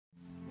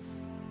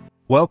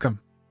Welcome!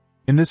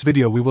 In this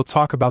video we will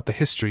talk about the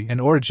history and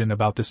origin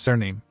about this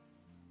surname.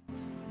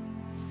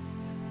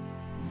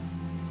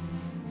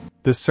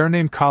 The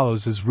surname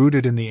Calos is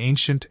rooted in the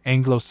ancient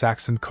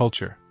Anglo-Saxon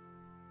culture.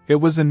 It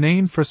was a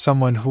name for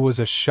someone who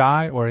was a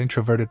shy or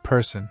introverted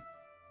person.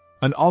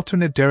 An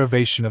alternate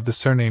derivation of the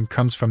surname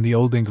comes from the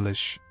Old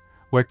English,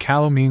 where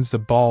Callow means the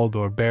bald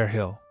or bare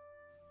hill.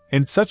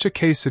 In such a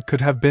case it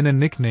could have been a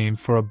nickname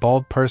for a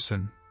bald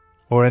person,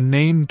 or a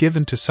name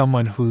given to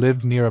someone who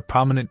lived near a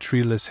prominent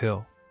treeless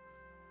hill.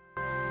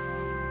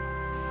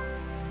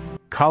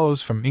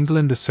 Callows from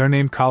England. The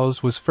surname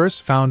Calos was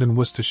first found in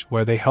Worcestershire,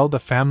 where they held a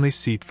family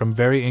seat from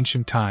very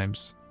ancient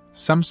times,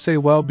 some say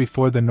well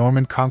before the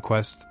Norman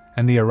Conquest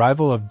and the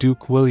arrival of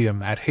Duke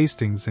William at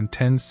Hastings in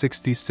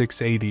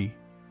 1066 AD.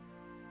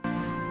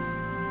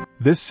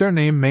 This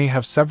surname may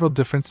have several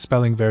different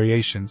spelling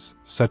variations,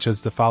 such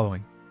as the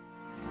following.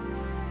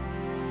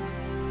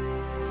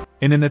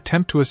 In an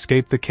attempt to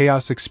escape the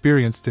chaos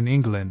experienced in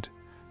England,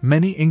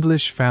 many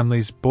English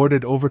families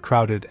boarded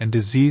overcrowded and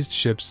diseased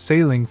ships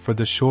sailing for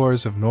the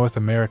shores of North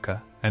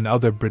America and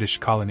other British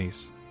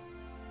colonies.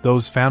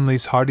 Those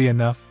families hardy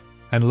enough,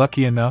 and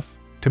lucky enough,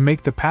 to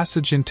make the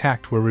passage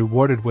intact were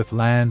rewarded with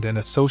land and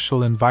a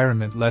social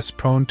environment less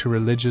prone to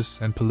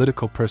religious and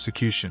political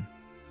persecution.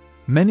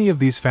 Many of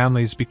these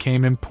families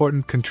became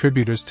important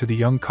contributors to the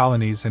young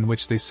colonies in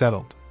which they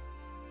settled.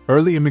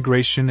 Early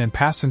immigration and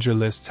passenger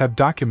lists have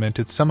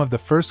documented some of the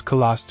first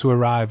Calos to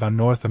arrive on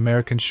North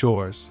American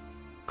shores.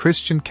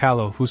 Christian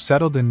Callow, who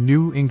settled in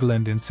New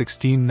England in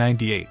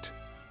 1698.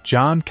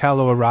 John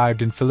Callow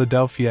arrived in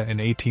Philadelphia in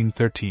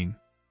 1813.